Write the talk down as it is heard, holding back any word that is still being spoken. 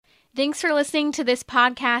Thanks for listening to this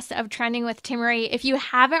podcast of Trending with Timmerie. If you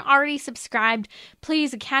haven't already subscribed,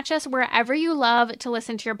 please catch us wherever you love to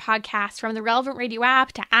listen to your podcast, from the Relevant Radio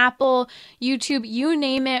app to Apple, YouTube, you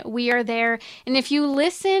name it, we are there. And if you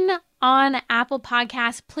listen on Apple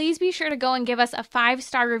Podcasts, please be sure to go and give us a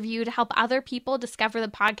 5-star review to help other people discover the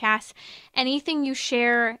podcast. Anything you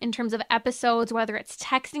share in terms of episodes, whether it's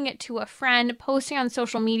texting it to a friend, posting on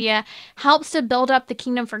social media, helps to build up the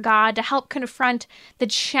kingdom for God, to help confront the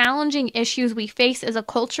challenging issues we face as a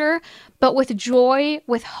culture, but with joy,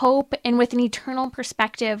 with hope, and with an eternal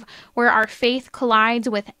perspective where our faith collides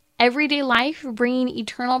with everyday life, bringing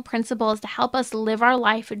eternal principles to help us live our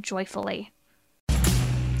life joyfully.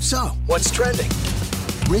 So, what's trending?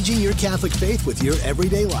 Bridging your Catholic faith with your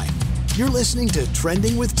everyday life. You're listening to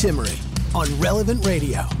Trending with Timmerie on Relevant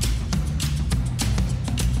Radio.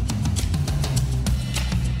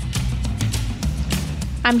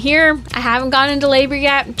 I'm here. I haven't gone into labor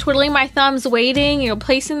yet. I'm twiddling my thumbs, waiting,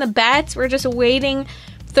 placing the bets. We're just waiting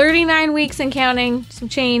 39 weeks and counting, some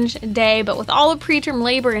change a day. But with all of preterm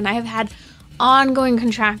labor, and I have had ongoing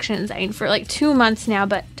contractions, for like 2 months now,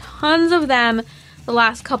 but tons of them the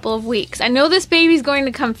last couple of weeks. I know this baby's going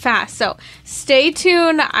to come fast, so stay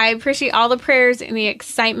tuned. I appreciate all the prayers and the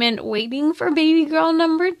excitement, waiting for baby girl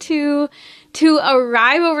number 2 to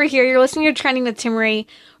arrive over here. You're listening to Trending with Timmerie.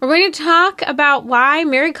 We're going to talk about why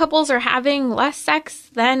married couples are having less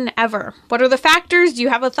sex than ever. What are the factors? Do you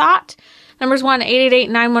have a thought? Number's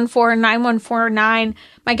 1-888-914-9149.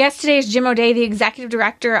 My guest today is Jim O'Day, the executive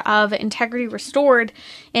director of Integrity Restored,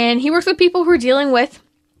 and he works with people who are dealing with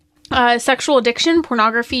sexual addiction,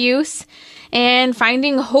 pornography use, and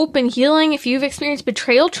finding hope and healing if you've experienced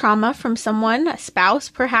betrayal trauma from someone, a spouse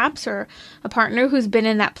perhaps, or a partner who's been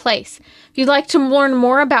in that place. If you'd like to learn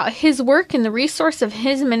more about his work and the resource of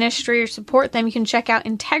his ministry or support them, you can check out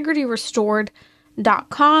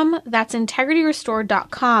integrityrestored.com. That's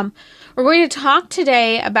integrityrestored.com. We're going to talk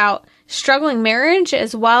today about struggling marriage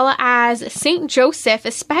as well as St. Joseph,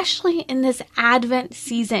 especially in this Advent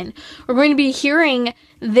season. We're going to be hearing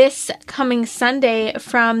this coming Sunday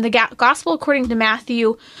from the Gospel according to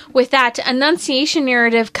Matthew, with that Annunciation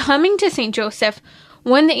narrative coming to St. Joseph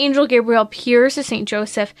when the angel Gabriel appears to St.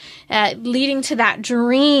 Joseph, leading to that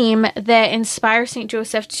dream that inspires St.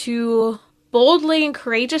 Joseph to boldly and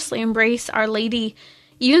courageously embrace Our Lady,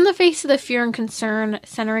 even in the face of the fear and concern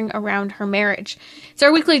centering around her marriage. It's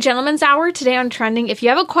our weekly Gentleman's Hour today on Trending. If you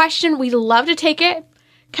have a question, we'd love to take it.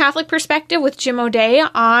 Catholic Perspective with Jim O'Day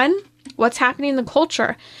on what's happening in the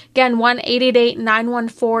culture. Again,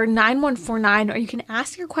 1-888-914-9149, or you can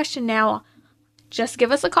ask your question now. Just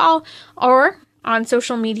give us a call or on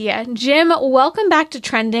social media. Jim, welcome back to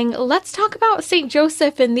Trending. Let's talk about St.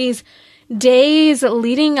 Joseph in these days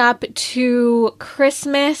leading up to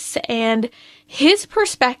Christmas and his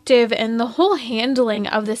perspective and the whole handling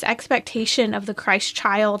of this expectation of the Christ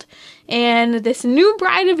child and this new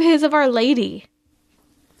bride of his, of Our Lady.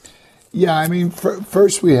 Yeah,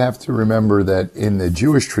 first we have to remember that in the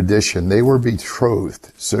Jewish tradition, they were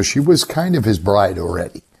betrothed. So she was kind of his bride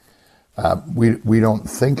already. We don't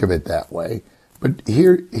think of it that way. But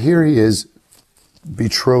here he is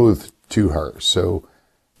betrothed to her. So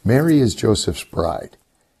Mary is Joseph's bride.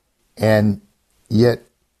 And yet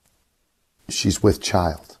she's with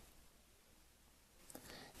child.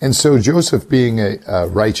 And so Joseph, being a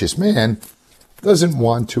righteous man, doesn't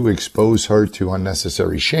want to expose her to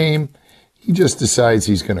unnecessary shame. He just decides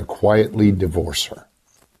he's going to quietly divorce her.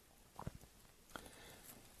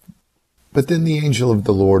 But then the angel of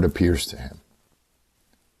the Lord appears to him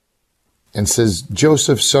and says,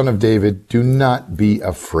 Joseph, son of David, do not be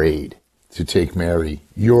afraid to take Mary,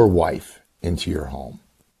 your wife, into your home.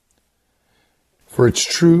 For it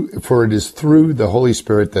is through the Holy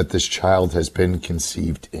Spirit that this child has been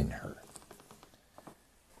conceived in her.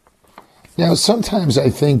 Now, sometimes I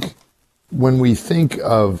think when we think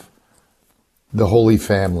of the Holy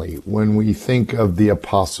Family, when we think of the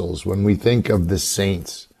apostles, when we think of the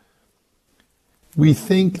saints, we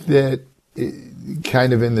think that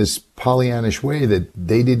kind of in this Pollyannish way that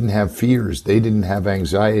they didn't have fears, they didn't have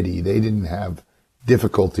anxiety, they didn't have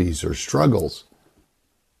difficulties or struggles.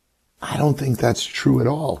 I don't think that's true at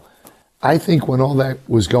all. I think when all that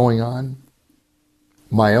was going on,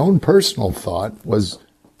 my own personal thought was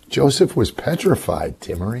Joseph was petrified,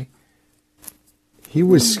 Timmerie. He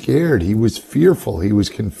was scared. He was fearful. He was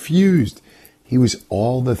confused. He was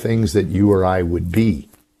all the things that you or I would be.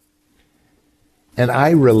 And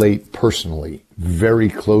I relate personally very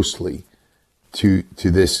closely to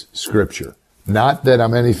this scripture. Not that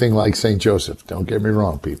I'm anything like St. Joseph. Don't get me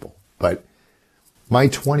wrong, people. But my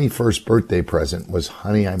 21st birthday present was,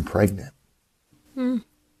 honey, I'm pregnant.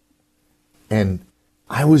 And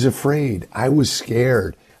I was afraid. I was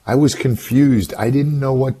scared. I was confused. I didn't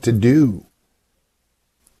know what to do.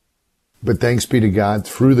 But thanks be to God,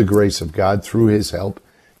 through the grace of God, through his help,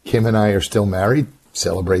 Kim and I are still married,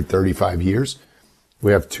 celebrate 35 years.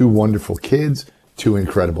 We have 2 wonderful kids, 2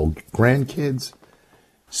 incredible grandkids.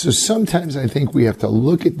 So sometimes I think we have to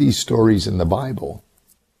look at these stories in the Bible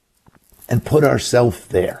and put ourselves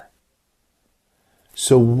there.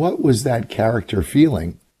 So what was that character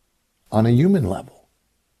feeling on a human level?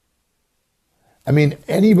 I mean,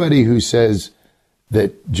 anybody who says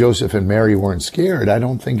that Joseph and Mary weren't scared, I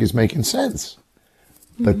don't think is making sense.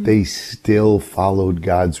 But they still followed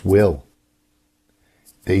God's will.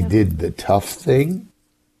 They did the tough thing.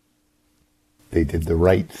 They did the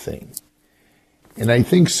right thing. And I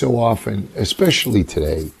think so often, especially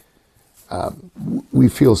today, we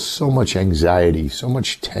feel so much anxiety, so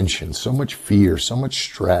much tension, so much fear, so much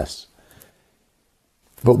stress.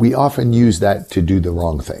 But we often use that to do the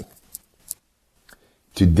wrong thing,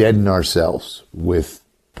 to deaden ourselves with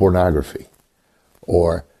pornography,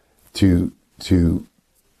 or to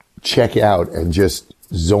check out and just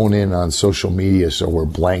zone in on social media so we're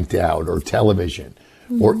blanked out, or television,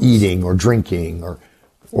 or eating, or drinking, or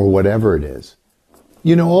whatever it is.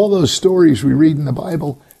 You know, all those stories we read in the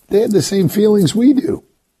Bible, they had the same feelings we do.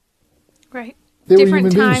 Right. They were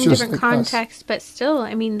Different human beings time, just different like us. context, but still,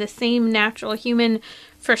 I mean, the same natural human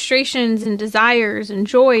frustrations and desires and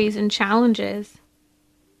joys and challenges.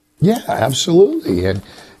 Yeah, absolutely. And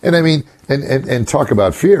I mean, and talk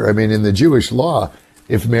about fear. I mean, in the Jewish law,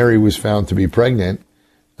 if Mary was found to be pregnant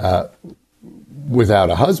without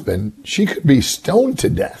a husband, she could be stoned to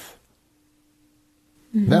death.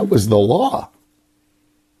 That was the law.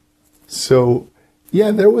 So,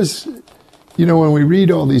 yeah, there was, you know, when we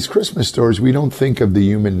read all these Christmas stories, we don't think of the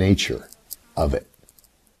human nature of it.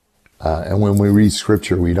 And when we read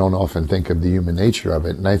scripture, we don't often think of the human nature of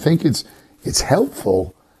it. And I think it's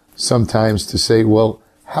helpful sometimes to say, well,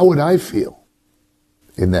 how would I feel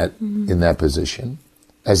in that position?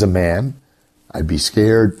 As a man, I'd be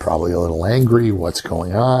scared, probably a little angry. What's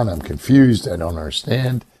going on? I'm confused. I don't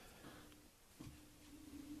understand.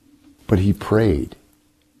 But he prayed,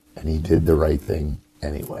 and he did the right thing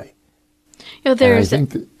anyway. You know, there's and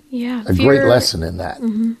I think a fear, great lesson in that.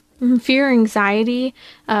 Fear, anxiety,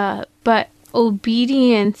 but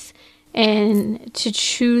obedience and to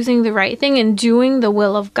choosing the right thing and doing the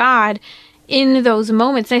will of God in those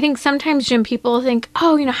moments. And I think sometimes, Jim, people think,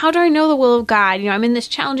 oh, you know, how do I know the will of God? You know, I'm in this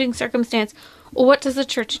challenging circumstance. Well, what does the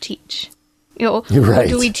church teach? You know, Right.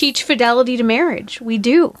 Do we teach fidelity to marriage? We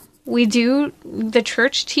do. We do. The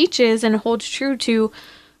church teaches and holds true to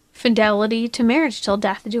fidelity to marriage till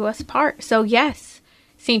death do us part. So yes,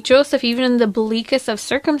 St. Joseph, even in the bleakest of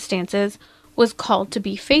circumstances, was called to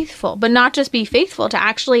be faithful, but not just be faithful, to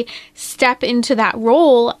actually step into that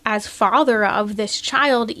role as father of this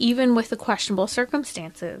child, even with the questionable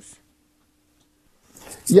circumstances.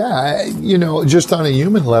 Yeah, you know, just on a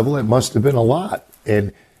human level, it must have been a lot.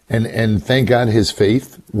 And thank God his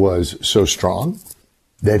faith was so strong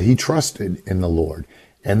that he trusted in the Lord.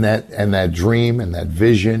 And that dream and that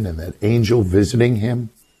vision and that angel visiting him,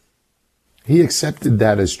 he accepted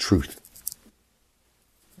that as truth.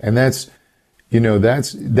 And that's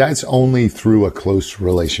only through a close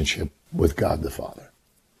relationship with God the Father.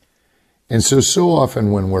 And so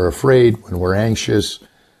often when we're afraid, when we're anxious,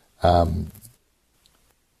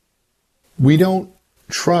 we don't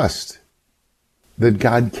trust that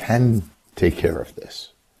God can take care of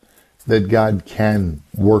this, that God can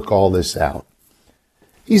work all this out.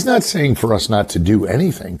 He's not saying for us not to do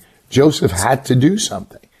anything. Joseph had to do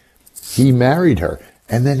something. He married her,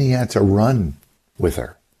 and then he had to run with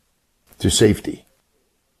her to safety.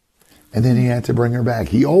 And then he had to bring her back.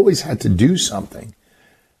 He always had to do something.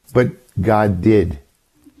 But God did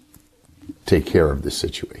take care of the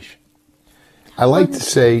situation. I like to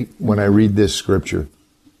say, when I read this scripture,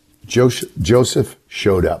 Joseph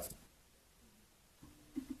showed up.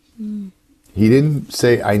 He didn't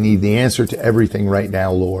say, I need the answer to everything right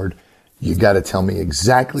now, Lord. You got to tell me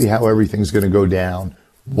exactly how everything's going to go down,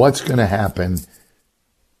 what's going to happen.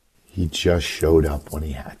 He just showed up when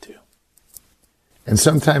he had to. And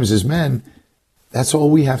sometimes as men, that's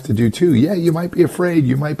all we have to do too. Yeah, you might be afraid,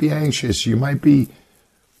 you might be anxious, you might be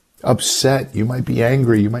upset, you might be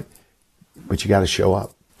angry, but you got to show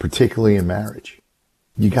up, particularly in marriage.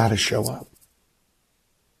 You got to show up,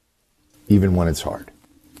 even when it's hard.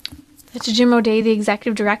 That's Jim O'Day, the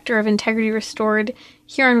Executive Director of Integrity Restored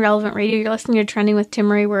here on Relevant Radio. You're listening to Trending with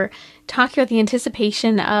Timmerie. We're talking about the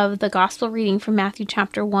anticipation of the gospel reading from Matthew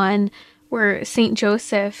chapter 1, where St.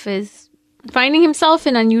 Joseph is finding himself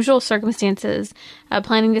in unusual circumstances,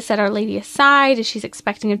 planning to set Our Lady aside as she's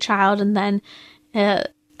expecting a child, and then an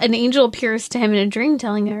angel appears to him in a dream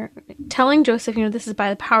telling Joseph, this is by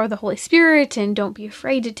the power of the Holy Spirit, and don't be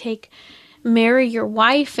afraid to take Mary, your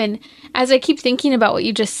wife. And as I keep thinking about what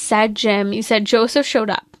you just said, Jim, you said Joseph showed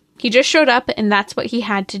up. He just showed up, and that's what he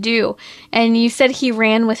had to do. And you said he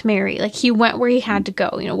ran with Mary, like he went where he had to go,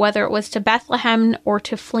 whether it was to Bethlehem or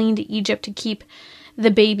to fleeing to Egypt to keep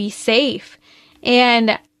the baby safe.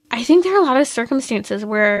 And I think there are a lot of circumstances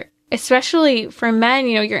where, especially for men,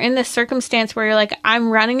 you're in this circumstance where you're like,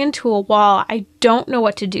 I'm running into a wall. I don't know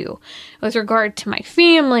what to do with regard to my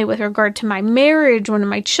family, with regard to my marriage, one of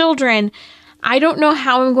my children. I don't know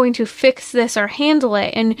how I'm going to fix this or handle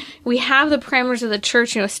it. And we have the parameters of the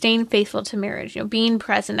church, staying faithful to marriage, being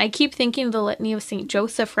present. I keep thinking of the litany of St.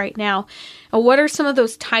 Joseph right now. And what are some of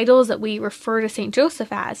those titles that we refer to St. Joseph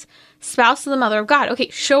as? Spouse of the Mother of God. Okay,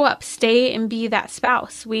 show up, stay, and be that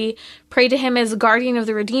spouse. We pray to him as guardian of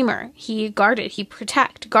the Redeemer. He guarded, he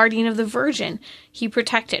protected. Guardian of the Virgin, he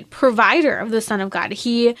protected. Provider of the Son of God.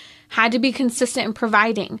 He had to be consistent in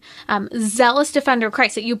providing. Zealous defender of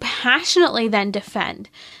Christ, that you passionately then defend.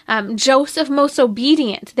 Joseph, most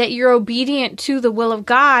obedient, that you're obedient to the will of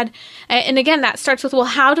God. And again, that starts with, well,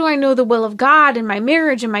 how do I know the will of God in my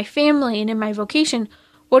marriage, in my family, and in my vocation?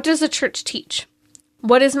 What does the church teach?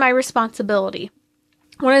 What is my responsibility?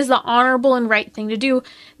 What is the honorable and right thing to do?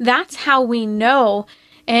 That's how we know.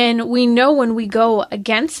 And we know when we go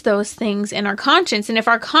against those things in our conscience. And if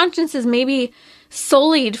our conscience is maybe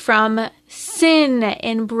sullied from sin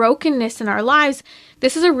and brokenness in our lives,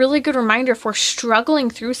 this is a really good reminder if we're struggling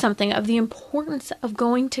through something of the importance of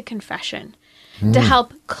going to confession to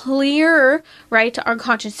help clear, our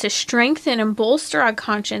conscience, to strengthen and bolster our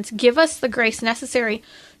conscience, give us the grace necessary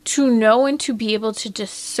to know and to be able to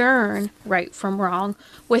discern right from wrong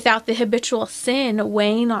without the habitual sin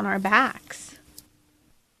weighing on our backs.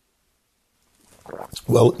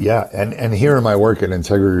 Well, yeah, and here in my work at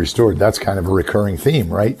Integrity Restored, that's kind of a recurring theme,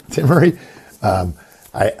 right, Timmerie?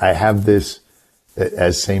 I have this,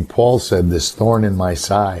 as St. Paul said, this thorn in my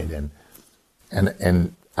side,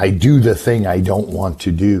 and I do the thing I don't want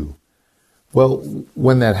to do. Well,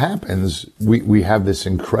 when that happens, we have this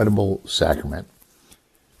incredible sacrament.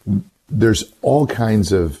 There's all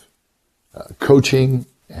kinds of coaching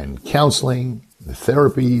and counseling, the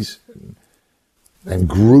therapies and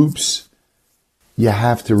groups. You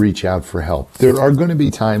have to reach out for help. There are going to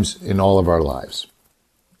be times in all of our lives,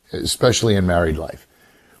 especially in married life,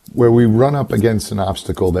 where we run up against an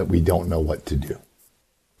obstacle that we don't know what to do.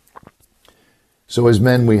 So as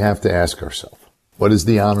men, we have to ask ourselves, what is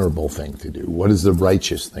the honorable thing to do? What is the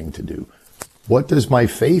righteous thing to do? What does my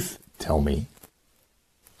faith tell me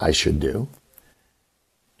I should do?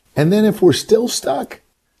 And then if we're still stuck,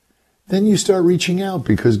 then you start reaching out,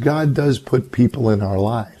 because God does put people in our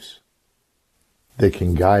lives that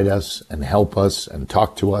can guide us and help us and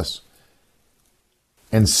talk to us.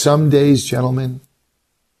 And some days, gentlemen,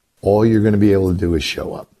 all you're going to be able to do is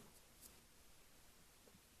show up.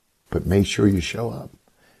 But make sure you show up.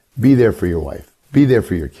 Be there for your wife. Be there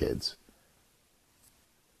for your kids.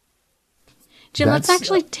 Jim, let's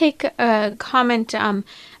actually take a comment I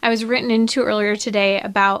was written into earlier today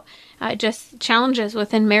about just challenges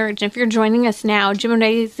within marriage. And if you're joining us now, Jim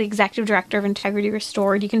O'Day is the Executive Director of Integrity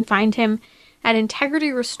Restored. You can find him at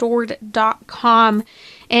integrityrestored.com.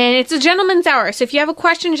 And it's a gentleman's hour. So if you have a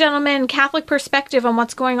question, gentlemen, Catholic perspective on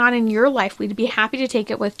what's going on in your life, we'd be happy to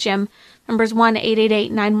take it with Jim. Number's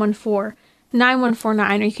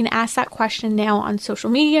 1-888-914-9149. Or you can ask that question now on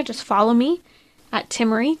social media. Just follow me at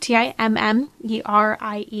Timmerie,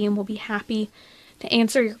 Timmerie, and we'll be happy to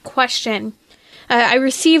answer your question. I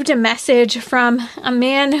received a message from a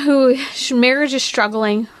man whose marriage is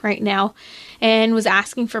struggling right now and was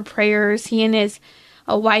asking for prayers. He and his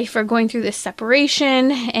wife are going through this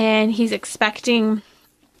separation, and he's expecting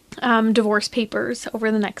divorce papers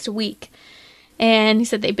over the next week. And he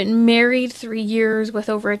said they've been married 3 years with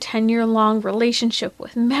over a 10-year-long relationship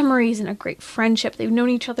with memories and a great friendship. They've known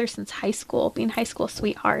each other since high school, being high school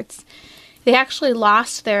sweethearts. They actually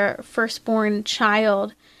lost their firstborn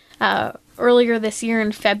child earlier this year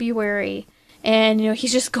in February. And,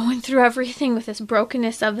 he's just going through everything with this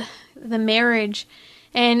brokenness of the marriage.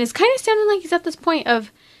 And it's kind of sounding like he's at this point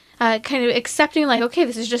of kind of accepting, like, okay,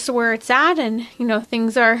 this is just where it's at. And,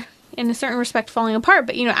 things are, in a certain respect, falling apart.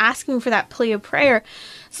 But, asking for that plea of prayer.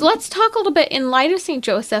 So let's talk a little bit in light of St.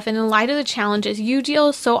 Joseph and in light of the challenges. You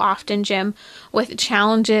deal so often, Jim, with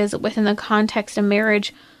challenges within the context of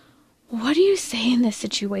marriage. what do you say in this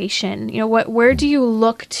situation? Where do you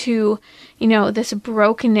look to, this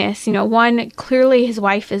brokenness? One, clearly his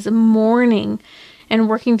wife is mourning and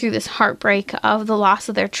working through this heartbreak of the loss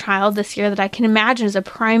of their child this year that I can imagine is a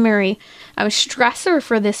primary stressor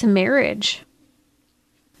for this marriage.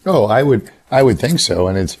 Oh, I would think so.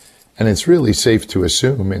 And it's really safe to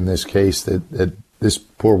assume in this case that this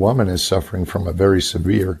poor woman is suffering from a very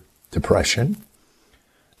severe depression,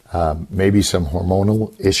 maybe some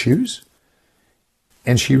hormonal issues,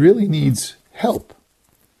 and she really needs help.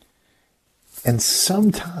 And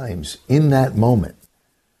sometimes in that moment,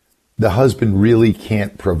 the husband really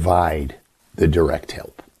can't provide the direct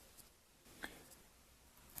help.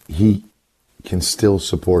 He can still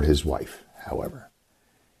support his wife, however.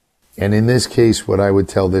 And in this case, what I would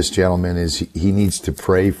tell this gentleman is he needs to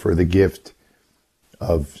pray for the gift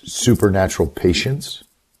of supernatural patience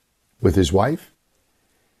with his wife.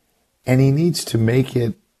 And he needs to make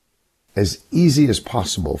it as easy as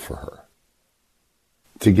possible for her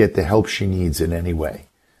to get the help she needs in any way.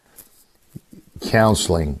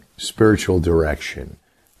 Counseling, spiritual direction,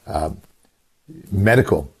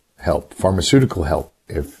 medical help, pharmaceutical help,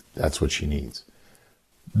 if that's what she needs.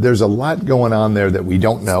 There's a lot going on there that we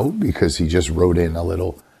don't know because he just wrote in a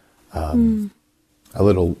little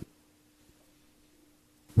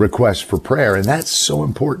request for prayer, and that's so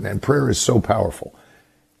important, and prayer is so powerful.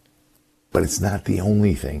 But it's not the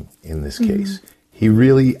only thing in this case. He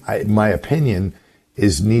really, in my opinion,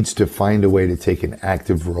 needs to find a way to take an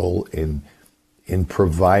active role in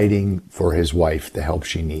providing for his wife the help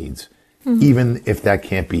she needs, even if that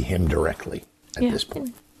can't be him directly at this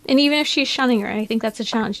point. And even if she's shunning her, and I think that's a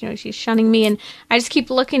challenge, she's shunning me, and I just keep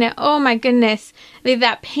looking at, oh my goodness,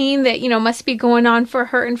 that pain that, must be going on for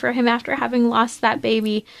her and for him after having lost that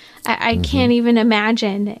baby. I can't even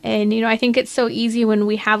imagine. And, I think it's so easy when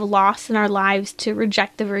we have loss in our lives to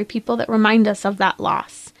reject the very people that remind us of that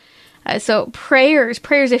loss. So prayers,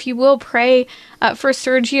 if you will, pray for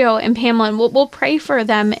Sergio and Pamela, and we'll pray for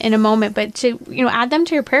them in a moment, but to, add them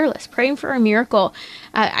to your prayer list, praying for a miracle.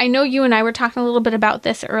 I know you and I were talking a little bit about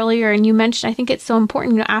this earlier, and you mentioned, I think it's so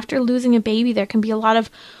important, after losing a baby, there can be a lot of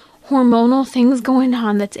hormonal things going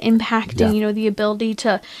on that's impacting, the ability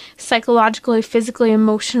to psychologically, physically,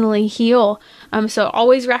 emotionally heal. So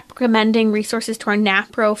always recommending resources to our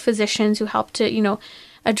NAPRO physicians who help to,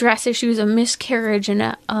 address issues of miscarriage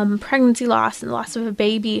and pregnancy loss and loss of a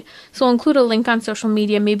baby. So I'll include a link on social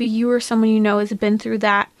media. Maybe you or someone has been through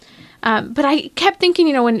that. But I kept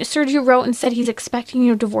thinking, when Sergio wrote and said he's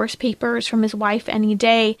expecting, divorce papers from his wife any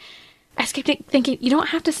day, I just kept thinking, you don't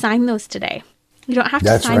have to sign those today. You don't have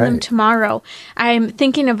to sign them tomorrow. I'm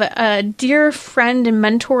thinking of a dear friend and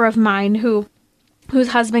mentor of mine whose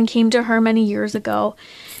husband came to her many years ago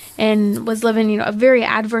and was living, a very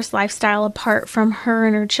adverse lifestyle apart from her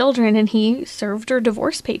and her children, and he served her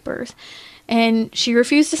divorce papers, and she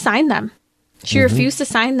refused to sign them. She refused to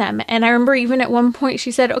sign them, and I remember even at one point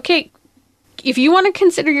she said, okay, if you want to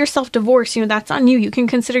consider yourself divorced, that's on you. You can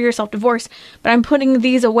consider yourself divorced, but I'm putting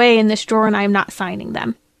these away in this drawer and I'm not signing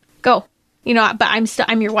them. Go. But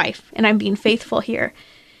I'm your wife, and I'm being faithful here.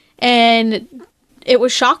 And it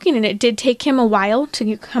was shocking, and it did take him a while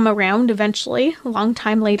to come around eventually, a long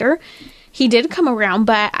time later. He did come around,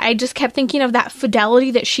 but I just kept thinking of that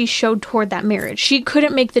fidelity that she showed toward that marriage. She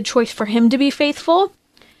couldn't make the choice for him to be faithful,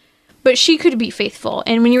 but she could be faithful.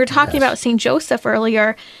 And when you were talking about St. Joseph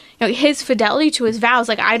earlier, his fidelity to his vows,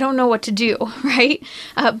 I don't know what to do, right?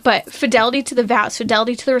 But fidelity to the vows,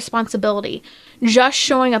 fidelity to the responsibility, just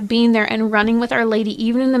showing up, being there, and running with Our Lady,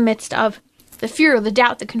 even in the midst of the fear, the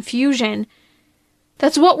doubt, the confusion.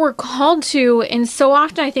 That's what we're called to. And so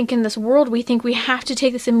often I think in this world, we think we have to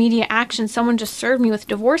take this immediate action. Someone just served me with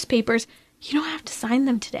divorce papers. You don't have to sign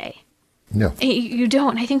them today. No. You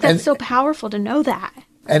don't. I think that's so powerful to know that.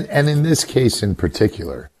 And in this case in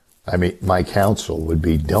particular, my counsel would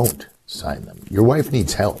be don't sign them. Your wife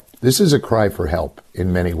needs help. This is a cry for help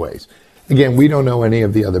in many ways. Again, we don't know any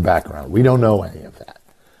of the other background. We don't know any of that.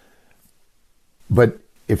 But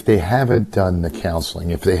if they haven't done the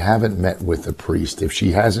counseling, if they haven't met with the priest, if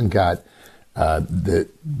she hasn't got the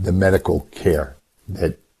medical care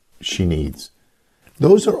that she needs,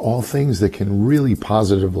 those are all things that can really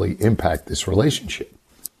positively impact this relationship.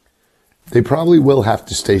 They probably will have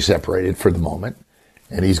to stay separated for the moment,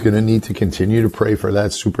 and he's going to need to continue to pray for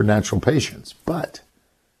that supernatural patience. But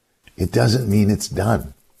it doesn't mean it's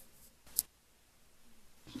done.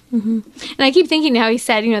 And I keep thinking how he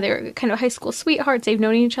said, you know, they were kind of high school sweethearts. They've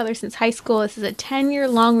known each other since high school. This is a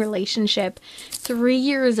 10-year-long relationship, 3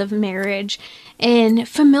 years of marriage. And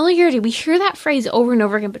familiarity, we hear that phrase over and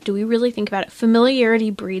over again, but do we really think about it? Familiarity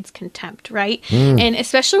breeds contempt, right? And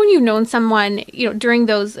especially when you've known someone, you know, during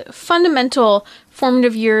those fundamental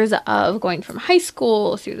formative years of going from high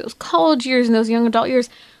school through those college years and those young adult years,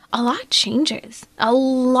 a lot changes. A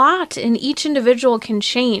lot in each individual can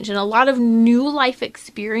change, and a lot of new life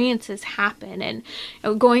experiences happen. And you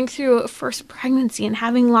know, going through a first pregnancy and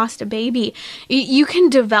having lost a baby, you can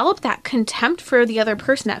develop that contempt for the other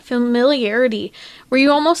person, that familiarity, where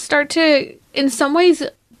you almost start to, in some ways,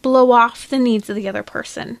 blow off the needs of the other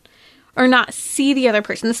person, or not see the other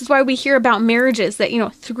person. This is why we hear about marriages that, you know,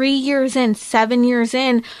 3 years in, 7 years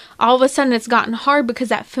in, all of a sudden it's gotten hard because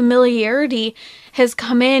that familiarity has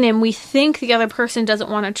come in and we think the other person doesn't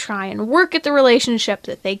want to try and work at the relationship,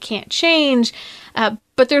 that they can't change.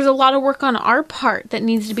 But there's a lot of work on our part that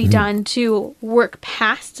needs to be done to work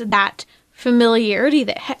past that familiarity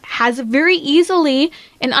that has very easily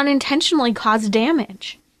and unintentionally caused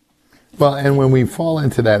damage. Well, and when we fall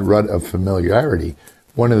into that rut of familiarity,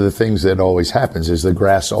 one of the things that always happens is the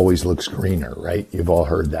grass always looks greener, right? You've all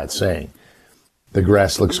heard that saying. The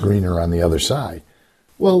grass looks greener on the other side.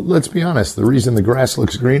 Well, let's be honest. The reason the grass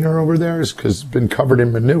looks greener over there is because it's been covered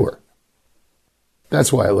in manure.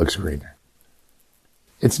 That's why it looks greener.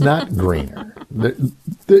 It's not greener.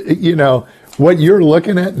 You know, what you're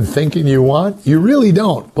looking at and thinking you want, you really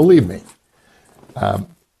don't, believe me.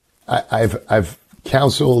 I've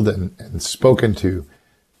counseled and spoken to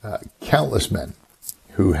countless men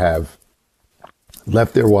who have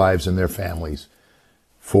left their wives and their families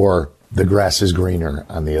for the grass is greener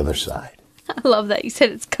on the other side. I love that. You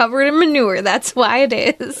said it's covered in manure. That's why it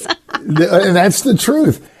is. And that's the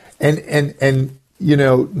truth. And you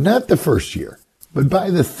know, not the first year, but by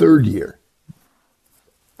the third year,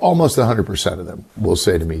 almost 100% of them will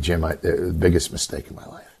say to me, Jim, the biggest mistake in my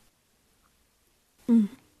life.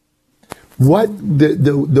 What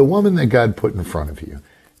the woman that God put in front of you,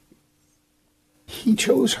 He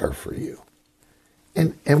chose her for you.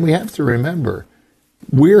 And we have to remember,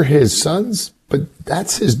 we're His sons, but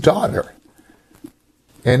that's His daughter.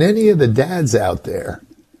 And any of the dads out there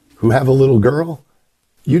who have a little girl,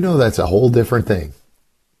 you know that's a whole different thing.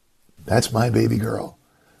 That's my baby girl.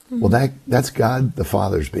 Well, that's God the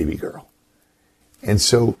Father's baby girl. And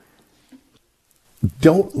so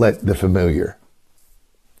don't let the familiar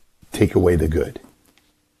take away the good.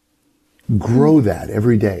 Grow that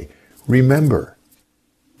every day. Remember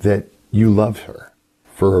that you loved her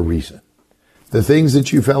for a reason. The things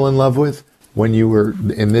that you fell in love with when you were,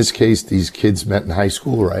 in this case, these kids met in high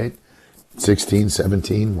school, right? 16,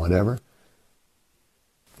 17, whatever.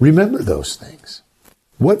 Remember those things.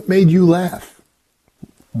 What made you laugh?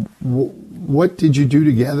 What did you do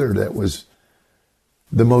together that was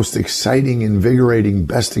the most exciting, invigorating,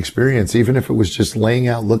 best experience, even if it was just laying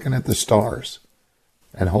out, looking at the stars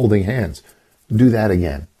and holding hands? Do that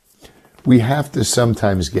again. We have to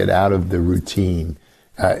sometimes get out of the routine.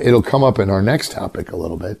 It'll come up in our next topic a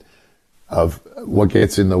little bit of what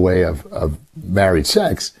gets in the way of married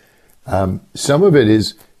sex. Some of it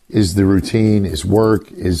is the routine, is work,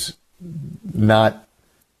 is not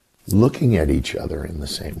looking at each other in the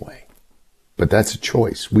same way. But that's a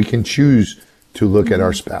choice. We can choose to look at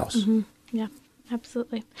our spouse. Yeah,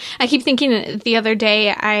 absolutely. I keep thinking the other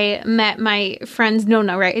day I met my friend's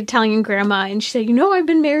Nona, right, Italian grandma, and she said, you know, I've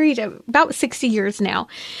been married about 60 years now.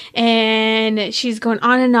 And she's going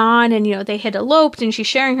on, and, you know, they had eloped, and she's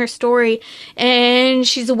sharing her story, and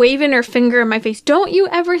she's waving her finger in my face. Don't you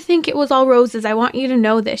ever think it was all roses. I want you to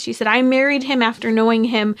know this. She said, I married him after knowing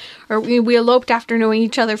him, or we eloped after knowing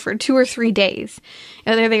each other for 2 or 3 days.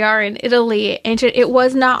 And there they are in Italy, and it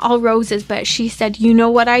was not all roses, but she said, you know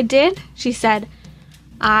what I did? She said,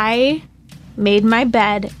 I made my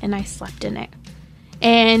bed and I slept in it.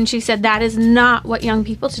 And she said that is not what young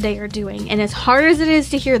people today are doing. And as hard as it is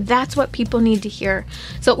to hear, that's what people need to hear.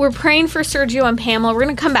 So we're praying for Sergio and Pamela. We're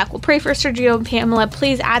going to come back. We'll pray for Sergio and Pamela.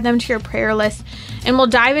 Please add them to your prayer list. And we'll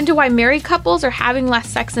dive into why married couples are having less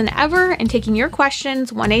sex than ever and taking your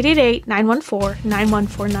questions,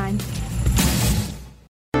 1-888-914-9149.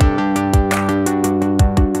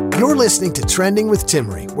 You're listening to Trending with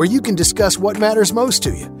Timmerie, where you can discuss what matters most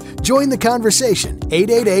to you. Join the conversation,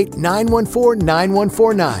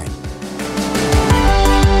 888-914-9149.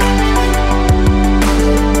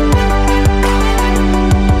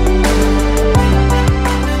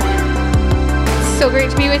 So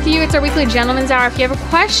great to be with with you. It's our weekly Gentleman's Hour. If you have a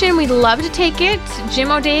question, we'd love to take it. Jim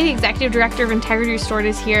O'Day, the Executive Director of Integrity Restored,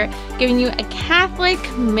 is here giving you a Catholic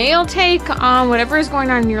male take on whatever is going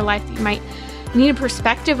on in your life that you might need a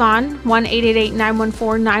perspective on.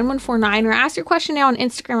 1-888-914-9149, or ask your question now on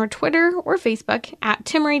Instagram or Twitter or Facebook at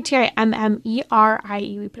Timmerie,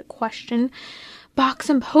 Timmerie. We put a question box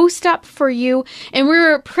and post up for you. And we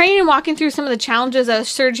were praying and walking through some of the challenges of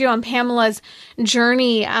Sergio and Pamela's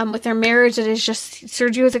journey with their marriage. That is just,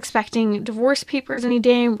 Sergio is expecting divorce papers any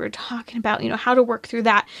day. And we were talking about, how to work through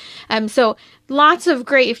that. So lots of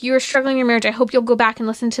great, if you are struggling in your marriage, I hope you'll go back and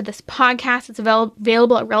listen to this podcast. It's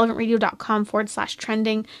available at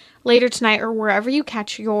relevantradio.com/trending later tonight, or wherever you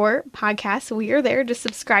catch your podcasts. We are there. Just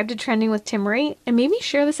subscribe to Trending with Timmerie and maybe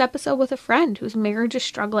share this episode with a friend whose marriage is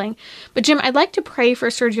struggling. But Jim, I'd like to pray for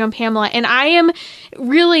Sergio and Pamela, and I am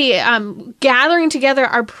really gathering together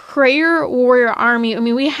our prayer warrior army. I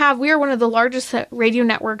mean, we are one of the largest radio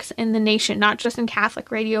networks in the nation, not just in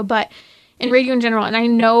Catholic radio, but in radio in general. And I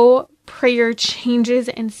know prayer changes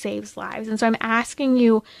and saves lives. And so I'm asking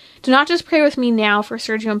you to not just pray with me now for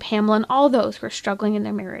Sergio and Pamela and all those who are struggling in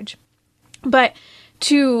their marriage, but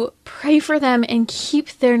to pray for them and keep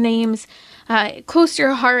their names close to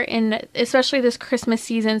your heart, and especially this Christmas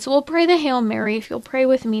season. So we'll pray the Hail Mary, if you'll pray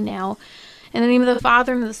with me now. In the name of the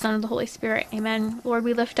Father, and of the Son, and of the Holy Spirit. Amen. Lord,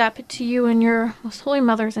 we lift up to you and your most holy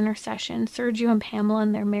mother's intercession, Sergio and Pamela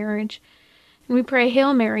and their marriage. And we pray,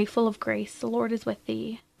 Hail Mary, full of grace, the Lord is with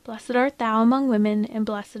thee. Blessed art thou among women, and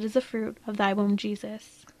blessed is the fruit of thy womb,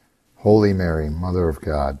 Jesus. Holy Mary, Mother of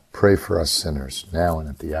God, pray for us sinners, now and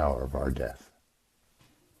at the hour of our death.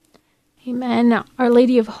 Amen. Our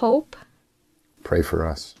Lady of Hope, pray for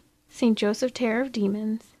us. Saint Joseph, Terror of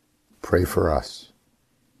Demons, pray for us.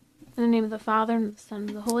 In the name of the Father, and of the Son, and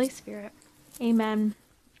of the Holy Spirit. Amen.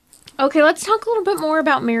 Okay, let's talk a little bit more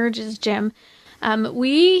about marriages, Jim.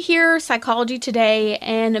 We hear Psychology Today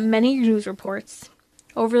and many news reports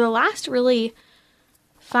over the last really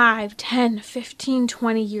 5, 10, 15,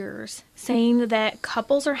 20 years saying that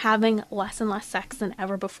couples are having less and less sex than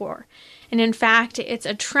ever before. And in fact, it's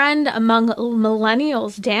a trend among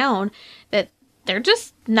millennials down that they're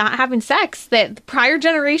just not having sex, that prior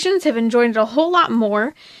generations have enjoyed it a whole lot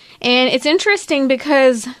more. And it's interesting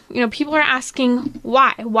because, people are asking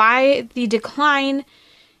why. Why the decline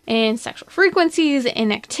in sexual frequencies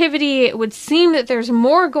and activity? It would seem that there's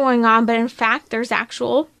more going on, but in fact, there's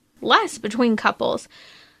actual less between couples.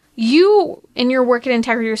 You, in your work at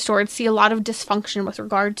Integrity Restored, see a lot of dysfunction with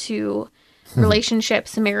regard to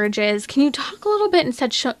relationships and marriages. Can you talk a little bit and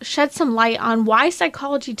shed some light on why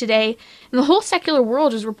Psychology Today and the whole secular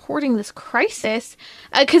world is reporting this crisis?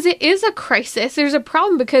 Because it is a crisis. There's a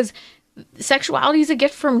problem because sexuality is a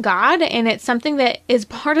gift from God, and it's something that is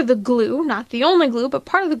part of the glue, not the only glue, but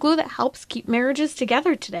part of the glue that helps keep marriages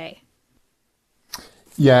together today.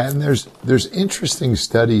 Yeah, and there's interesting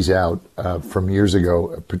studies out from years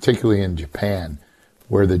ago, particularly in Japan,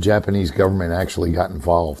 where the Japanese government actually got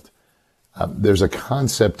involved. There's a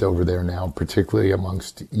concept over there now, particularly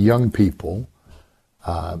amongst young people.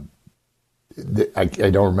 I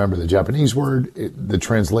don't remember the Japanese word. The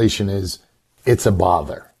translation is, it's a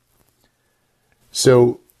bother.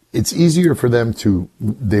 So it's easier for them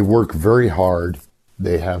they work very hard.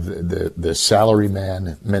 They have the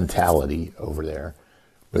salaryman mentality over there,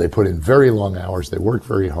 where they put in very long hours. They work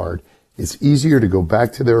very hard. It's easier to go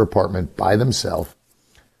back to their apartment by themselves,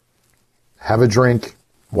 have a drink,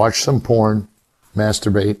 watch some porn,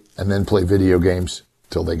 masturbate, and then play video games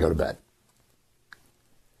till they go to bed.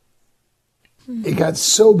 It got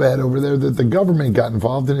so bad over there that the government got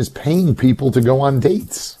involved and is paying people to go on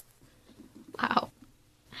dates. Wow.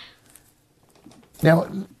 Now,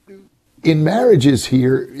 in marriages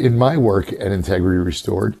here, in my work at Integrity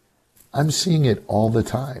Restored, I'm seeing it all the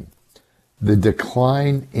time. The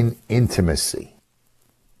decline in intimacy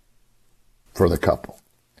for the couple.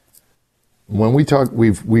 When we talk,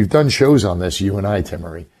 we've done shows on this, you and I,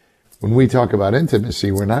 Timmerie. When we talk about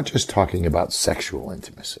intimacy, we're not just talking about sexual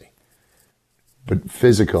intimacy, but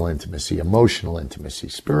physical intimacy, emotional intimacy,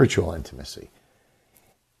 spiritual intimacy.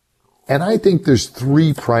 And I think there's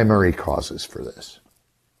 3 primary causes for this.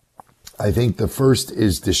 I think the first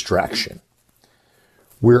is distraction.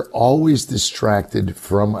 We're always distracted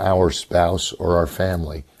from our spouse or our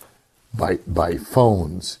family by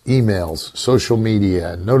phones, emails, social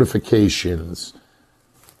media, notifications,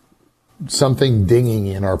 something dinging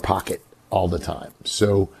in our pocket all the time.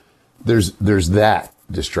 So there's that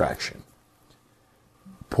distraction.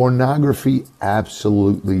 Pornography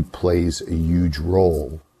absolutely plays a huge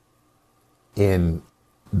role in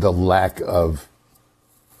the lack of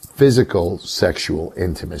physical sexual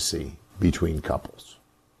intimacy between couples.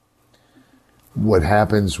 what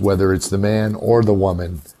happens, whether it's the man or the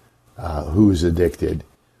woman who's addicted,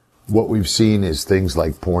 what we've seen is things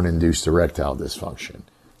like porn-induced erectile dysfunction,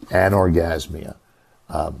 anorgasmia.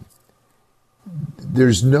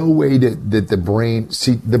 There's no way that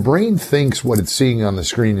the brain thinks what it's seeing on the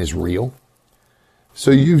screen is real.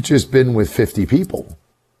 So you've just been with 50 people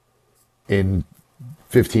in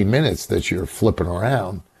 15 minutes that you're flipping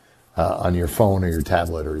around on your phone or your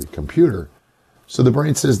tablet or your computer. So the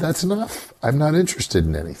brain says, that's enough. I'm not interested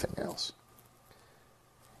in anything else.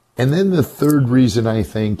 And then the third reason, I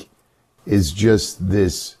think, is just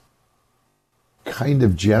this kind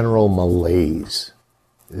of general malaise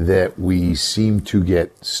that we seem to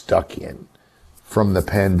get stuck in from the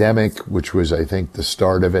pandemic, which was, I think, the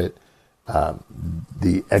start of it,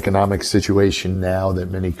 the economic situation now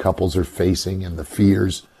that many couples are facing and the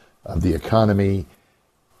fears of the economy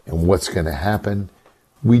and what's going to happen.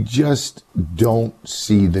 We just don't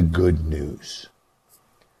see the good news.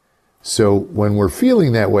 So when we're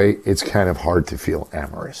feeling that way, it's kind of hard to feel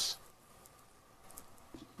amorous.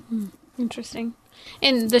 Interesting.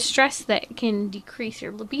 And the stress that can decrease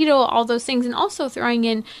your libido, all those things, and also throwing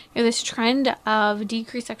in this trend of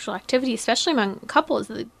decreased sexual activity, especially among couples.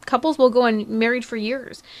 The couples will go and married for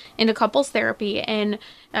years into couples therapy, and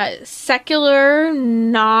secular,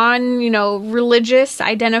 religious,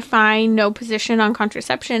 identifying no position on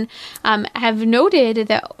contraception have noted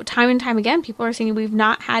that time and time again, people are saying we've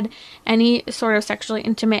not had any sort of sexually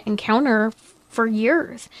intimate encounter for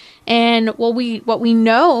years. And what we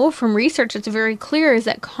know from research that's very clear is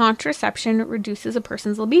that contraception reduces a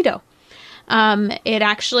person's libido. It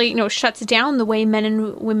actually, shuts down the way men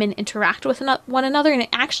and women interact with one another. And it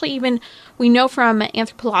actually even, we know from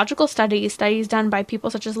anthropological studies done by people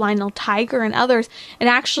such as Lionel Tiger and others, it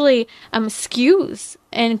actually skews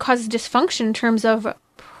and causes dysfunction in terms of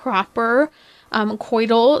proper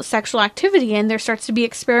coital sexual activity. And there starts to be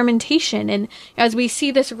experimentation. And as we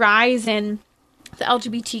see this rise in the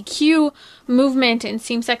LGBTQ movement and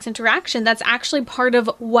same-sex interaction, that's actually part of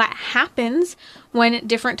what happens when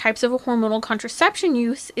different types of hormonal contraception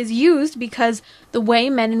use is used, because the way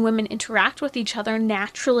men and women interact with each other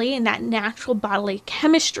naturally and that natural bodily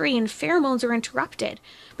chemistry and pheromones are interrupted.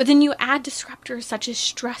 But then you add disruptors such as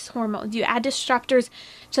stress hormones, you add disruptors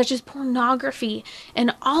such as pornography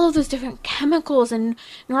and all of those different chemicals and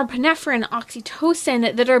norepinephrine,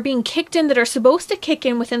 oxytocin that are being kicked in, that are supposed to kick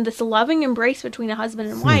in within this loving embrace between a husband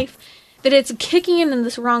and wife, that it's kicking in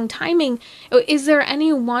this wrong timing. Is there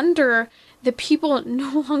any wonder that people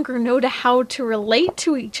no longer know how to relate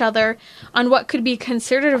to each other on what could be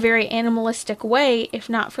considered a very animalistic way, if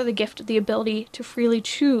not for the gift of the ability to freely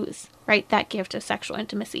choose, right? That gift of sexual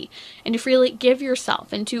intimacy, and to freely give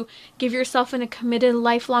yourself, and to give yourself in a committed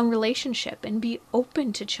lifelong relationship and be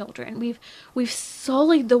open to children. We've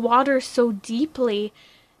sullied the water so deeply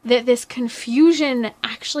that this confusion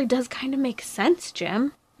actually does kind of make sense,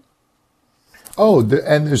 Jim. Oh,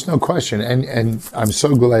 and there's no question. And I'm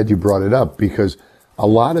so glad you brought it up, because a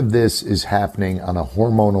lot of this is happening on a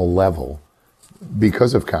hormonal level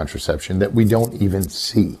because of contraception that we don't even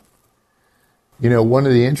see. One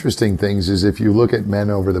of the interesting things is if you look at men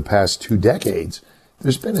over the past 2 decades,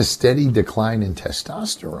 there's been a steady decline in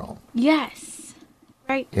testosterone. Yes,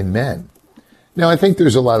 right. In men. Now, I think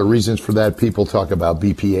there's a lot of reasons for that. People talk about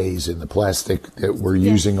BPAs and the plastic that we're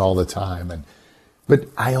using all the time. But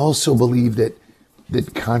I also believe that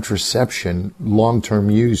contraception, long-term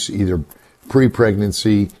use, either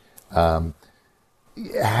pre-pregnancy,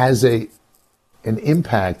 has an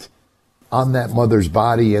impact on that mother's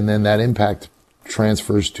body, and then that impact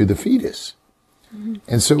transfers to the fetus. Mm-hmm.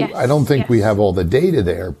 And so I don't think we have all the data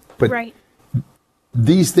there, but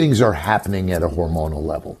these things are happening at a hormonal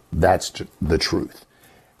level. That's the truth.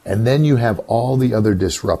 And then you have all the other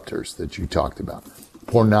disruptors that you talked about: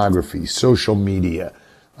 pornography, social media,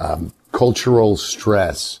 cultural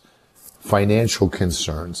stress, financial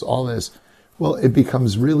concerns, all this. Well, it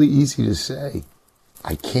becomes really easy to say,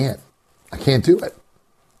 I can't do it.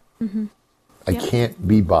 Mm-hmm. I can't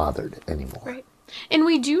be bothered anymore. Right. And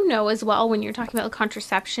we do know as well, when you're talking about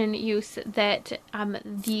contraception use, that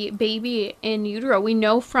the baby in utero, we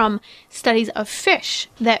know from studies of fish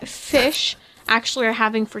that fish actually are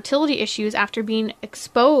having fertility issues after being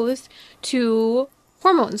exposed to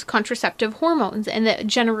hormones, contraceptive hormones, and that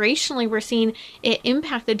generationally we're seeing it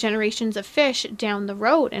impact the generations of fish down the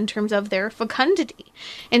road in terms of their fecundity.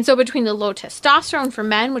 And so between the low testosterone for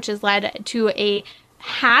men, which has led to a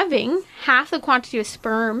having half the quantity of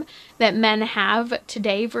sperm that men have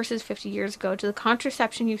today versus 50 years ago, to the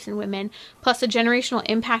contraception use in women, plus the generational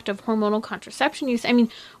impact of hormonal contraception use. I mean,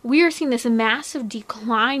 we are seeing this massive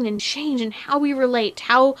decline and change in how we relate,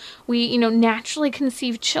 how we, naturally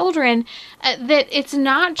conceive children, that it's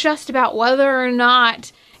not just about whether or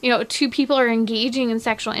not two people are engaging in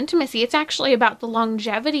sexual intimacy. It's actually about the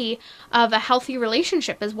longevity of a healthy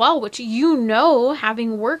relationship as well, which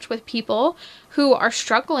having worked with people who are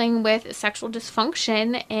struggling with sexual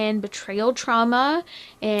dysfunction and betrayal trauma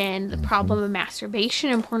and the problem of masturbation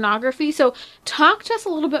and pornography. So talk to us a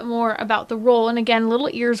little bit more about the role, and again, little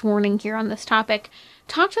ears warning here on this topic.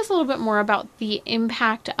 Talk to us a little bit more about the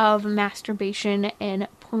impact of masturbation and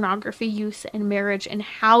pornography use in marriage, and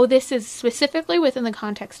how this is specifically within the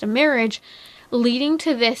context of marriage leading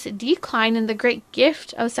to this decline in the great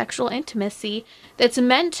gift of sexual intimacy that's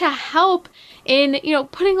meant to help in,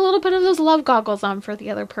 putting a little bit of those love goggles on for the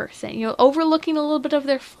other person, overlooking a little bit of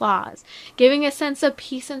their flaws, giving a sense of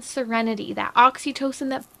peace and serenity, that oxytocin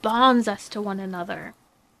that bonds us to one another.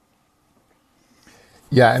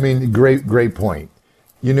 Yeah, I mean, great point.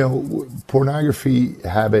 Pornography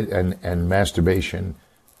habit and masturbation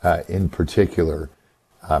in particular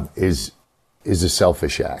is a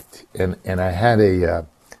selfish act. And I had a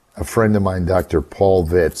friend of mine, Dr. Paul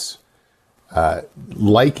Vitz,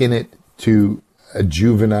 liken it to a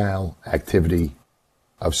juvenile activity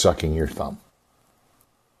of sucking your thumb.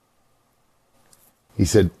 He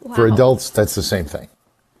said, wow. For adults, that's the same thing.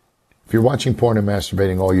 If you're watching porn and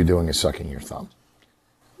masturbating, all you're doing is sucking your thumb.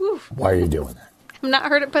 Oof. Why are you doing that? I've not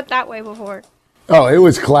heard it put that way before. Oh, it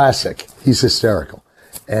was classic. He's hysterical.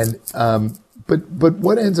 And but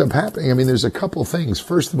what ends up happening, I mean, there's a couple things.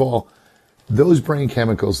 First of all, those brain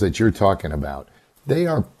chemicals that you're talking about, they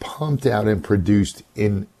are pumped out and produced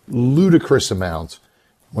in ludicrous amounts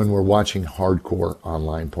when we're watching hardcore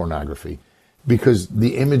online pornography, because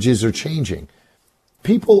the images are changing.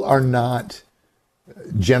 People are not,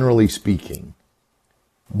 generally speaking,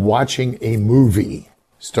 watching a movie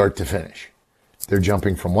start to finish. They're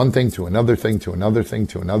jumping from one thing to another thing to another thing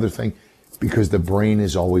to another thing, because the brain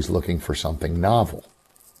is always looking for something novel.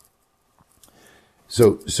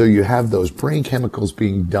 So you have those brain chemicals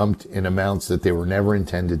being dumped in amounts that they were never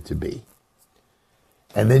intended to be.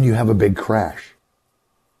 And then you have a big crash.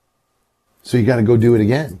 So you got to go do it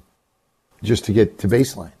again just to get to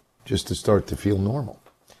baseline, just to start to feel normal.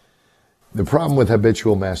 The problem with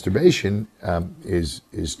habitual masturbation is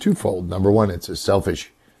twofold. Number one, it's a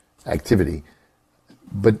selfish activity.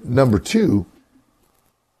 But number two,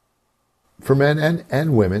 for men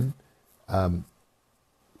and women,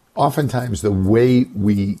 oftentimes the way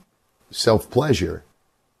we self-pleasure,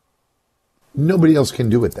 nobody else can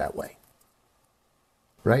do it that way,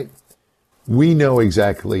 right? We know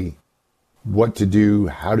exactly what to do,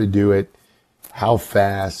 how to do it, how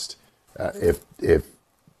fast, if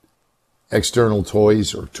external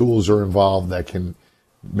toys or tools are involved that can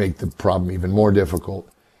make the problem even more difficult.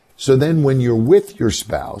 So then when you're with your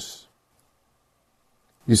spouse,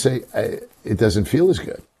 you say, it doesn't feel as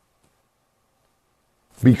good.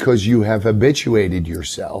 Because you have habituated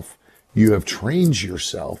yourself, you have trained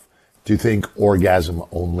yourself to think orgasm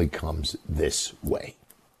only comes this way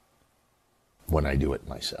when I do it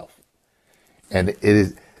myself. And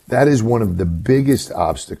that is one of the biggest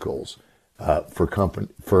obstacles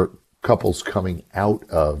for couples coming out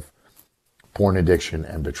of porn addiction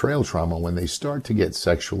and betrayal trauma. When they start to get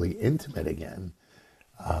sexually intimate again,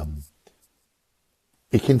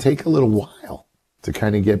 it can take a little while to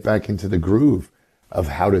kind of get back into the groove of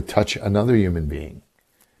how to touch another human being,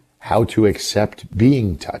 how to accept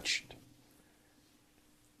being touched.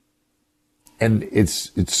 And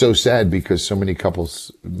it's so sad, because so many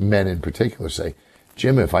couples, men in particular, say,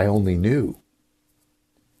 Jim, if I only knew.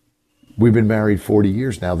 We've been married 40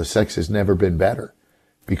 years now. The sex has never been better,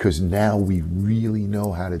 because now we really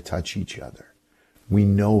know how to touch each other. We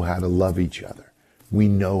know how to love each other. We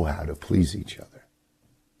know how to please each other.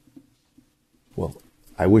 Well,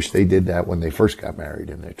 I wish they did that when they first got married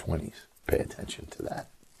in their 20s. Pay attention to that.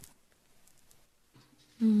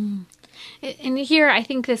 And here, I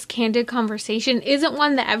think this candid conversation isn't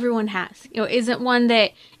one that everyone has. Isn't one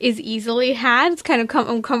that is easily had. It's kind of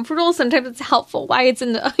uncomfortable. Sometimes it's helpful why it's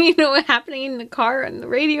in the, happening in the car and the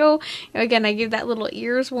radio. Again, I give that little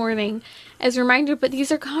ears warning as a reminder, but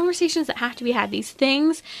these are conversations that have to be had. These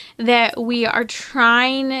things that we are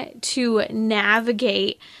trying to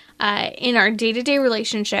navigate in our day-to-day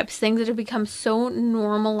relationships, things that have become so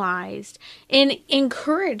normalized and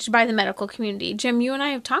encouraged by the medical community. Jim, you and I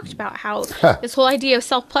have talked about how this whole idea of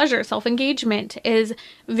self-pleasure, self-engagement is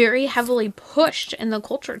very heavily pushed in the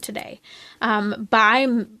culture today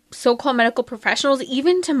by so-called medical professionals,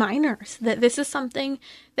 even to minors, that this is something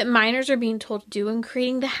that minors are being told to do and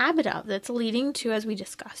creating the habit of, that's leading to, as we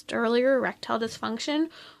discussed earlier, erectile dysfunction,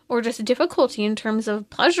 or just difficulty in terms of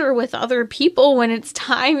pleasure with other people when it's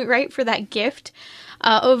time, right, for that gift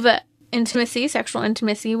of intimacy, sexual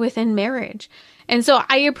intimacy within marriage. And so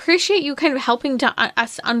I appreciate you kind of helping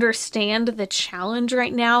us understand the challenge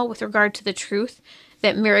right now with regard to the truth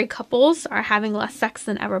that married couples are having less sex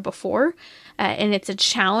than ever before. And it's a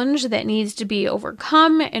challenge that needs to be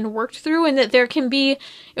overcome and worked through, and that there can be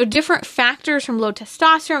different factors from low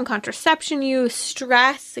testosterone, contraception use,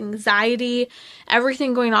 stress, anxiety,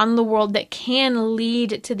 everything going on in the world that can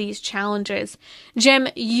lead to these challenges. Jim,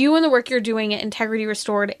 you and the work you're doing at Integrity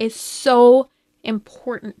Restored is so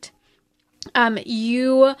important.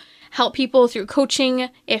 You help people through coaching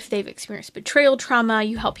if they've experienced betrayal trauma.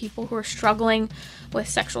 You help people who are struggling with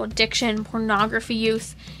sexual addiction, pornography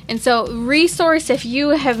use. And so resource, if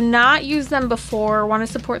you have not used them before or want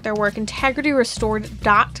to support their work,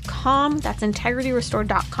 integrityrestored.com. That's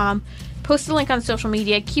integrityrestored.com. Post a link on social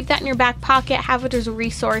media. Keep that in your back pocket. Have it as a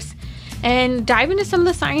resource. And dive into some of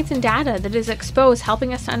the science and data that is exposed,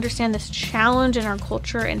 helping us to understand this challenge in our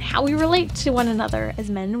culture and how we relate to one another as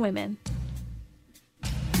men and women.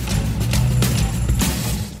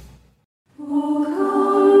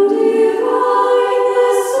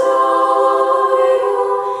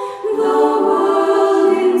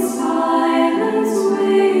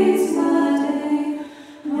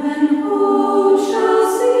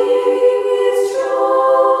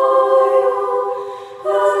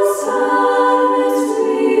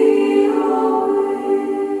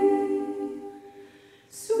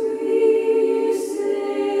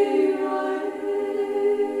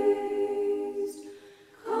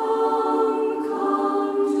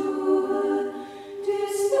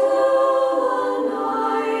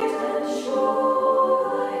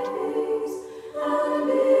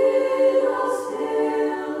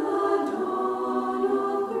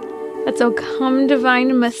 So come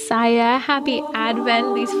Divine Messiah, happy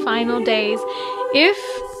Advent, these final days. If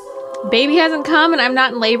baby hasn't come and I'm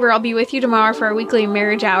not in labor, I'll be with you tomorrow for our weekly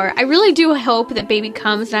marriage hour. I really do hope that baby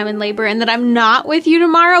comes and I'm in labor and that I'm not with you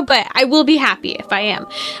tomorrow, but I will be happy if I am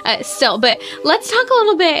still. But let's talk a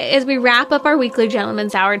little bit as we wrap up our weekly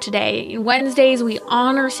Gentleman's Hour today. Wednesdays, we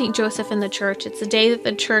honor St. Joseph in the church. It's the day that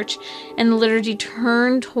the church and the liturgy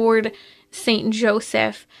turn toward St.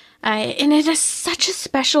 Joseph. And it is such a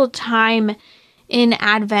special time in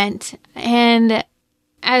Advent. And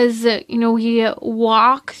as, we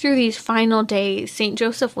walk through these final days, St.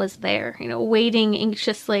 Joseph was there, waiting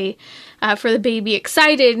anxiously for the baby,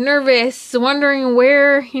 excited, nervous, wondering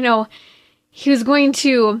where, he was going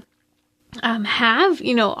to have,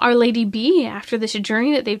 Our Lady be after this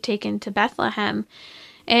journey that they've taken to Bethlehem.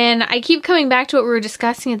 And I keep coming back to what we were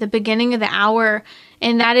discussing at the beginning of the hour,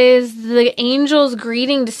 and that is the angel's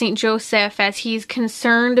greeting to St. Joseph as he's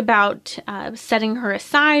concerned about setting her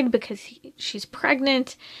aside because she's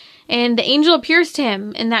pregnant. And the angel appears to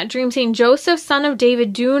him in that dream saying, "Joseph, son of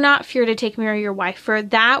David, do not fear to take Mary your wife, for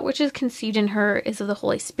that which is conceived in her is of the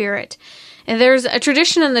Holy Spirit." And there's a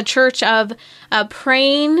tradition in the church of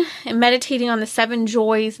praying and meditating on the 7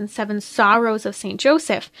 joys and 7 sorrows of St.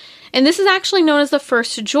 Joseph. And this is actually known as the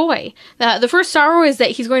first joy. The first sorrow is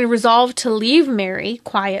that he's going to resolve to leave Mary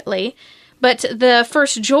quietly. But the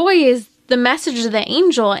first joy is the message of the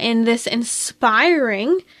angel in this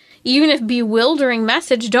inspiring, even if bewildering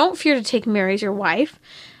message: don't fear to take Mary as your wife,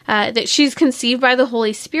 that she's conceived by the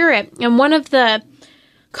Holy Spirit. And one of the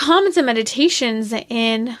comments and meditations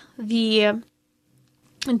in the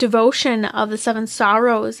devotion of the 7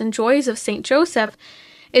 sorrows and joys of St. Joseph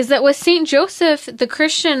is that with St. Joseph, the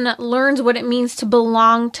Christian learns what it means to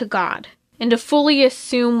belong to God and to fully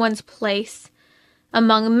assume one's place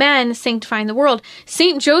among men, sanctifying the world.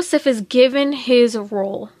 St. Joseph is given his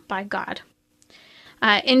role by God.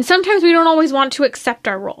 And sometimes we don't always want to accept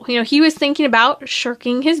our role. He was thinking about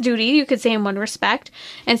shirking his duty, you could say in one respect,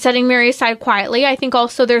 and setting Mary aside quietly. I think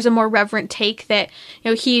also there's a more reverent take that,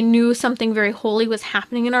 he knew something very holy was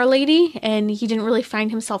happening in Our Lady, and he didn't really find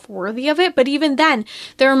himself worthy of it. But even then,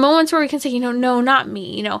 there are moments where we can say, no, not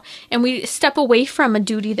me, and we step away from a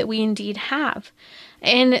duty that we indeed have.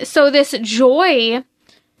 And so this joy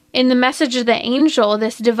in the message of the angel,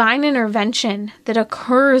 this divine intervention that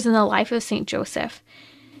occurs in the life of St. Joseph,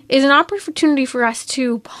 is an opportunity for us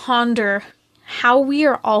to ponder how we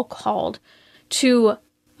are all called to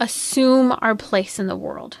assume our place in the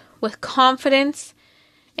world with confidence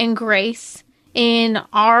and grace in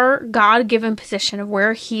our God-given position of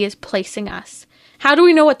where He is placing us. How do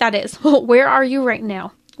we know what that is? Well, where are you right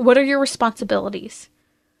now? What are your responsibilities?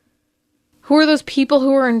 Who are those people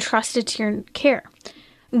who are entrusted to your care?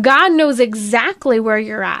 God knows exactly where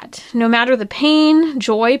you're at, no matter the pain,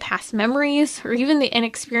 joy, past memories, or even the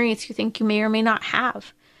inexperience you think you may or may not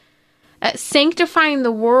have. Sanctifying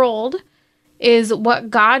the world is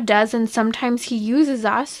what God does, and sometimes He uses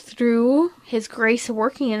us through His grace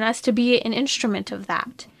working in us to be an instrument of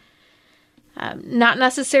that. Not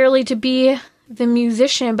necessarily to be the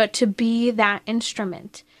musician, but to be that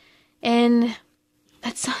instrument. And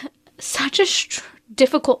that's such a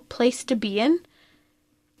difficult place to be in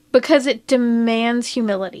because it demands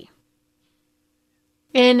humility.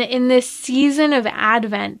 And in this season of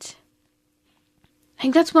Advent, I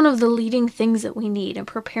think that's one of the leading things that we need in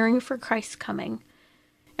preparing for Christ's coming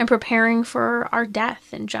and preparing for our death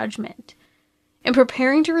and judgment and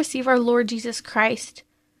preparing to receive our Lord Jesus Christ,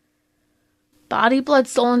 body, blood,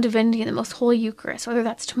 soul, and divinity in the most holy Eucharist, whether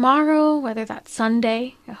that's tomorrow, whether that's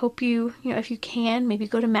Sunday. I hope you if you can, maybe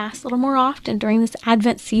go to Mass a little more often during this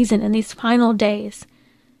Advent season and these final days.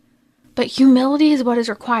 But humility is what is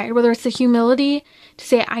required, whether it's the humility to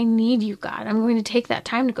say, I need you, God. I'm going to take that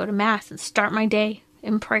time to go to Mass and start my day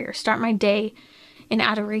in prayer, start my day in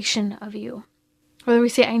adoration of you. Whether we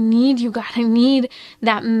say, I need you, God, I need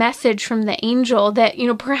that message from the angel that,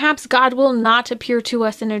 perhaps God will not appear to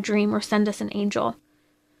us in a dream or send us an angel.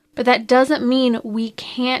 But that doesn't mean we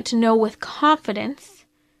can't know with confidence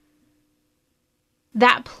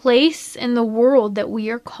that place in the world that we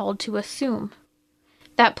are called to assume.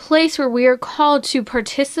 That place where we are called to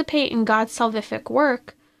participate in God's salvific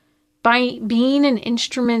work by being an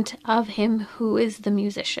instrument of Him who is the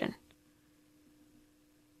musician.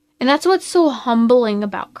 And that's what's so humbling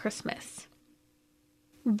about Christmas.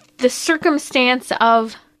 The circumstance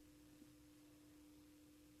of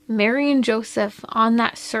Mary and Joseph on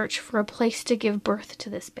that search for a place to give birth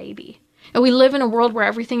to this baby. And we live in a world where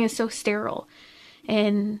everything is so sterile.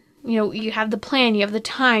 And you have the plan, you have the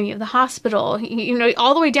time, you have the hospital,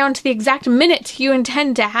 all the way down to the exact minute you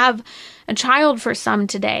intend to have a child for some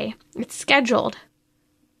today. It's scheduled.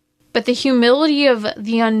 But the humility of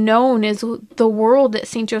the unknown is the world that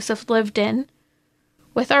St. Joseph lived in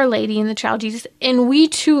with Our Lady and the child Jesus. And we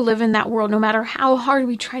too live in that world, no matter how hard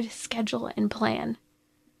we try to schedule it and plan.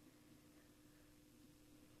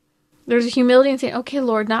 There's a humility in saying, okay,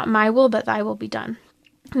 Lord, not my will, but thy will be done.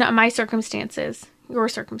 Not my circumstances, your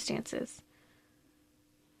circumstances.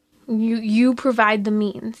 You provide the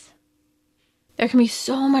means. There can be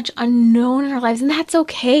so much unknown in our lives, and that's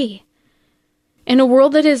okay. In a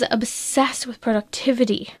world that is obsessed with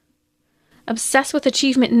productivity, obsessed with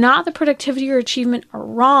achievement, not that productivity or achievement are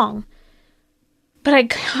wrong, but I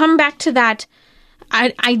come back to that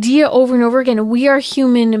idea over and over again. We are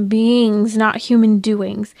human beings, not human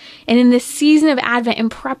doings. And in this season of Advent, in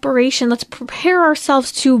preparation, let's prepare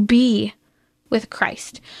ourselves to be with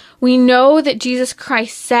Christ. We know that Jesus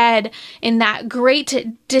Christ said in that great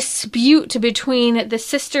dispute between the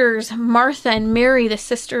sisters, Martha and Mary, the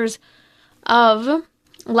sisters of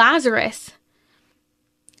Lazarus,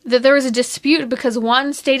 that there was a dispute because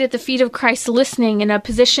one stayed at the feet of Christ listening in a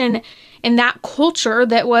position in that culture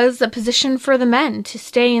that was a position for the men to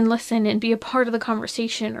stay and listen and be a part of the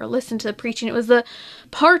conversation or listen to the preaching. It was the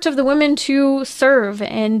part of the women to serve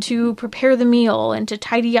and to prepare the meal and to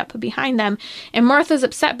tidy up behind them. And Martha's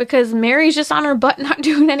upset because Mary's just on her butt not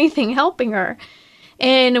doing anything, helping her.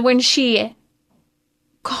 And when she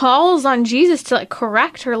calls on Jesus to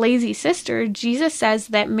correct her lazy sister, Jesus says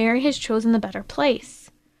that Mary has chosen the better place.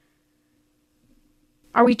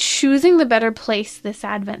 Are we choosing the better place this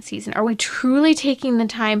Advent season? Are we truly taking the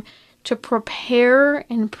time to prepare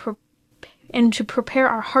and to prepare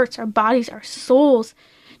our hearts, our bodies, our souls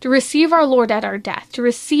to receive our Lord at our death, to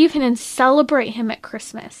receive Him and celebrate Him at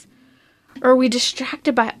Christmas? Or are we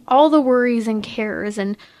distracted by all the worries and cares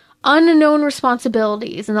and unknown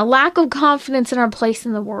responsibilities and the lack of confidence in our place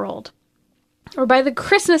in the world? Or by the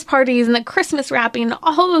Christmas parties and the Christmas wrapping and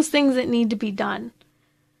all those things that need to be done?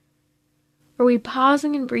 Are we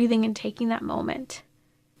pausing and breathing and taking that moment?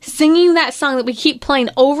 Singing that song that we keep playing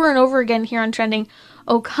over and over again here on Trending,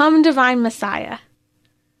 O come divine Messiah.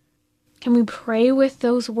 Can we pray with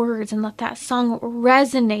those words and let that song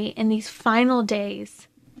resonate in these final days,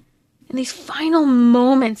 in these final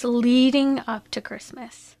moments leading up to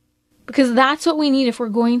Christmas? Because that's what we need if we're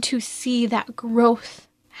going to see that growth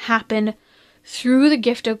happen through the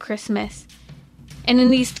gift of Christmas And in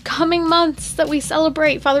these coming months that we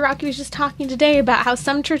celebrate, Father Rocky was just talking today about how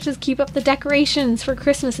some churches keep up the decorations for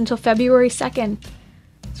Christmas until February 2nd.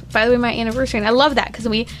 So, by the way, my anniversary. And I love that because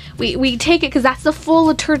we take it because that's the full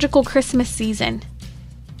liturgical Christmas season.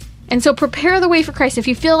 And so prepare the way for Christ. If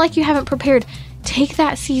you feel like you haven't prepared, take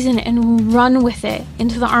that season and run with it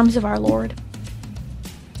into the arms of our Lord.